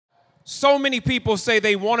So many people say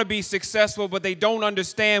they want to be successful, but they don't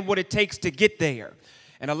understand what it takes to get there.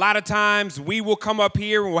 And a lot of times we will come up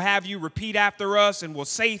here and we'll have you repeat after us and we'll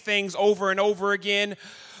say things over and over again.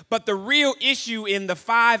 But the real issue in the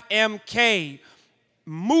 5MK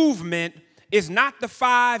movement is not the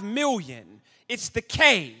 5 million, it's the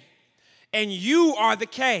K. And you are the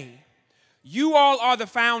K. You all are the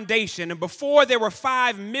foundation. And before there were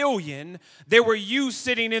 5 million, there were you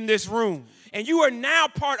sitting in this room. And you are now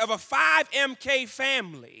part of a 5MK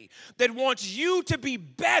family that wants you to be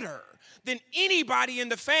better than anybody in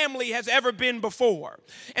the family has ever been before.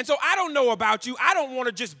 And so I don't know about you. I don't want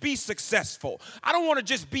to just be successful. I don't want to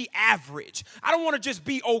just be average. I don't want to just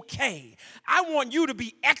be okay. I want you to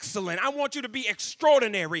be excellent. I want you to be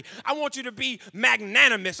extraordinary. I want you to be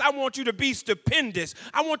magnanimous. I want you to be stupendous.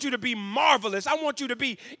 I want you to be marvelous. I want you to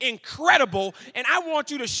be incredible. And I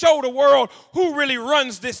want you to show the world who really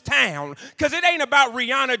runs this town. Because it ain't about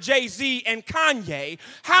Rihanna, Jay-Z, and Kanye.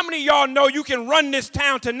 How many of y'all know you can run this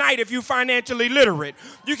town tonight if you financially literate?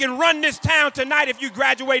 You can run this town tonight if you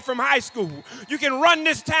graduate from high school. You can run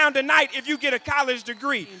this town tonight if you get a college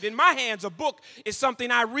degree. In my hands, a book is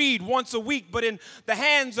something I read once a week, but in the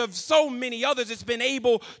hands of so many others, it's been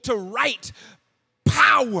able to write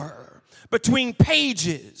power between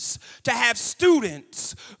pages, to have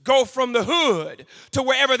students go from the hood to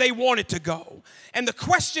wherever they wanted to go. And the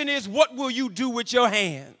question is, what will you do with your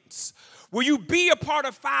hands? Will you be a part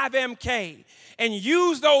of 5MK and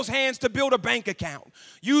use those hands to build a bank account?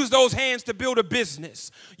 Use those hands to build a business?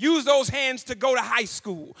 Use those hands to go to high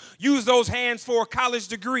school? Use those hands for a college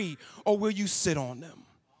degree? Or will you sit on them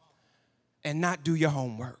and not do your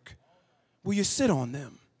homework? Will you sit on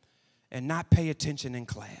them and not pay attention in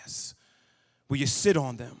class? Will you sit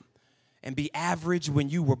on them and be average when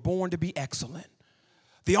you were born to be excellent?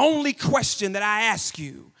 The only question that I ask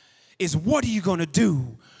you is, what are you going to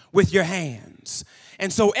do with your hands?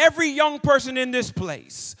 And so every young person in this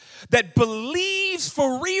place that believes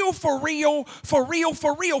for real,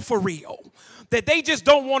 that they just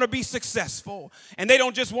don't want to be successful and they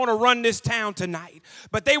don't just want to run this town tonight,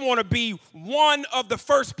 but they want to be one of the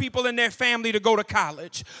first people in their family to go to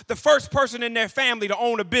college, the first person in their family to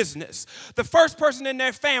own a business, the first person in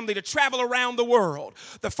their family to travel around the world,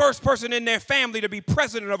 the first person in their family to be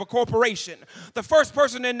president of a corporation, the first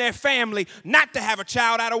person in their family not to have a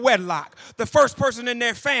child out of wedlock, the first person in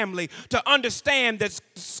their family to understand that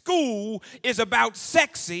school is about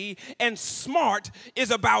sexy and smart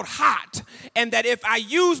is about hot. And that if I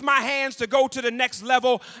use my hands to go to the next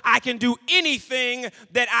level, I can do anything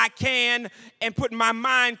that I can, and put my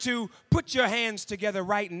mind to. Put your hands together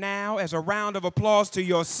right now as a round of applause to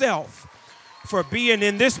yourself for being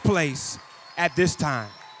in this place at this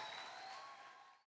time.